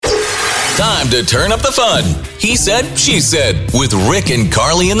Time to turn up the fun. He said, she said, with Rick and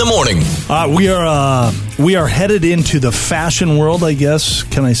Carly in the morning. We are headed into the fashion world, I guess.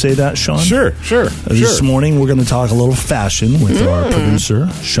 Can I say that, Sean? Sure. This morning, we're going to talk a little fashion with our producer,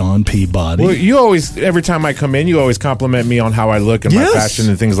 Sean Peabody. Well, you always, every time I come in, you always compliment me on how I look and my fashion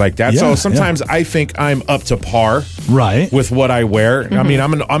and things like that. So sometimes I think I'm up to par with what I wear. I mean,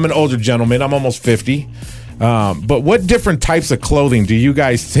 I'm an older gentleman. I'm almost 50. But what different types of clothing do you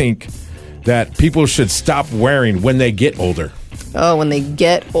guys think that people should stop wearing when they get older? Oh, when they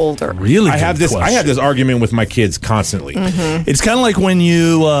get older. Really? I have this argument with my kids constantly. It's kind of like when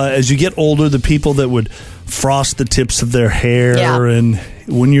you, as you get older, the people that would frost the tips of their hair, and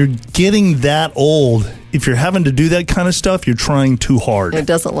when you're getting that old, if you're having to do that kind of stuff, you're trying too hard. It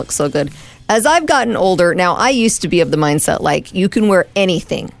doesn't look so good. As I've gotten older, now I used to be of the mindset like you can wear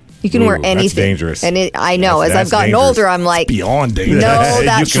anything. You can wear anything. That's dangerous. And I know, as I've gotten older, I'm like, beyond dangerous. No,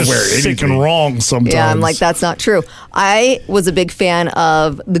 that's you can wear sick and wrong sometimes. Yeah, I'm like, that's not true. I was a big fan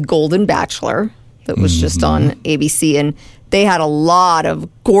of The Golden Bachelor that was just on ABC, and they had a lot of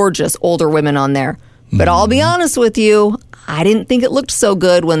gorgeous older women on there. But I'll be honest with you, I didn't think it looked so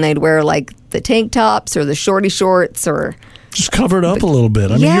good when they'd wear like the tank tops or the shorty shorts or... Just cover it up a little bit.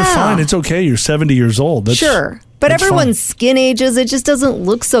 I mean, you're fine. It's okay. You're 70 years old. Sure. But everyone's skin ages. It just doesn't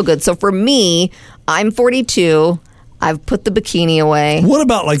look so good. So for me, I'm 42. I've put the bikini away. What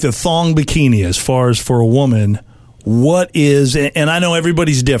about like the thong bikini as far as for a woman? What is, and I know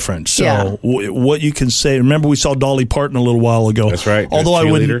everybody's different, so what you can say, remember we saw Dolly Parton a little while ago. That's right. Although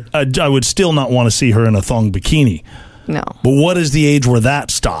I would still not want to see her in a thong bikini. No. But what is the age where that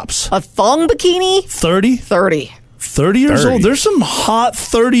stops? A thong bikini? 30? 30 years old? There's some hot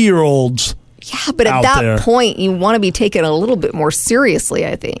 30-year-olds. Yeah, but at that point, you want to be taken a little bit more seriously,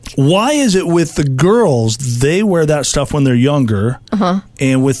 I think. Why is it with the girls, they wear that stuff when they're younger,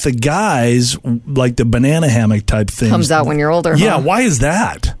 and with the guys, like the banana hammock type thing. Comes out when you're older, Yeah, why is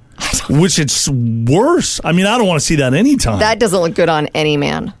that? Which it's worse. I mean, I don't want to see that anytime. That doesn't look good on any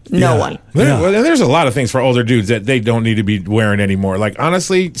man. No one. Well, there's a lot of things for older dudes that they don't need to be wearing anymore. Like,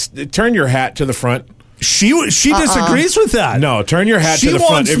 honestly, turn your hat to the front. She disagrees with that. No, turn your hat to the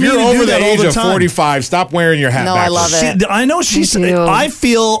front. If you're over the age of 45, stop wearing your hat backwards. I love it. I know I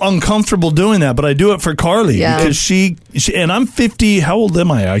feel uncomfortable doing that, but I do it for Carly because she and I'm 50. How old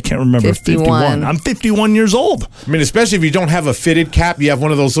am I? I can't remember. 51. I'm 51 years old. I mean, especially if you don't have a fitted cap, you have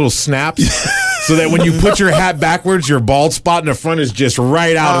one of those little snaps. So that when you put your hat backwards, your bald spot in the front is just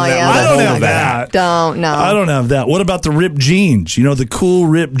right out of that. I don't have that. I don't have that. What about the ripped jeans? You know, the cool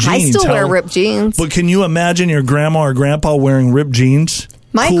ripped jeans. I still wear ripped jeans. But can you imagine your grandma or grandpa wearing ripped jeans?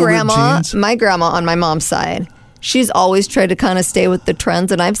 My grandma on my mom's side, she's always tried to kind of stay with the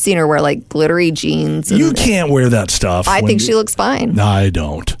trends, and I've seen her wear like glittery jeans. You can't wear that stuff. I think she looks fine. No, I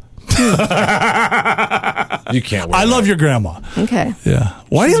don't. You can't wear I love your grandma. Okay. Yeah.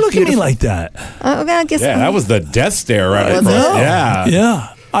 Why do you look at me like that? I guess. Yeah, that was the death stare right there.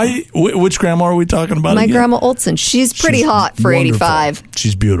 Yeah. Which grandma are we talking about? My grandma Olson. She's pretty hot for wonderful. 85.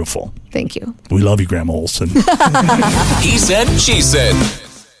 She's beautiful. Thank you. We love you, Grandma Olson. He said, she said.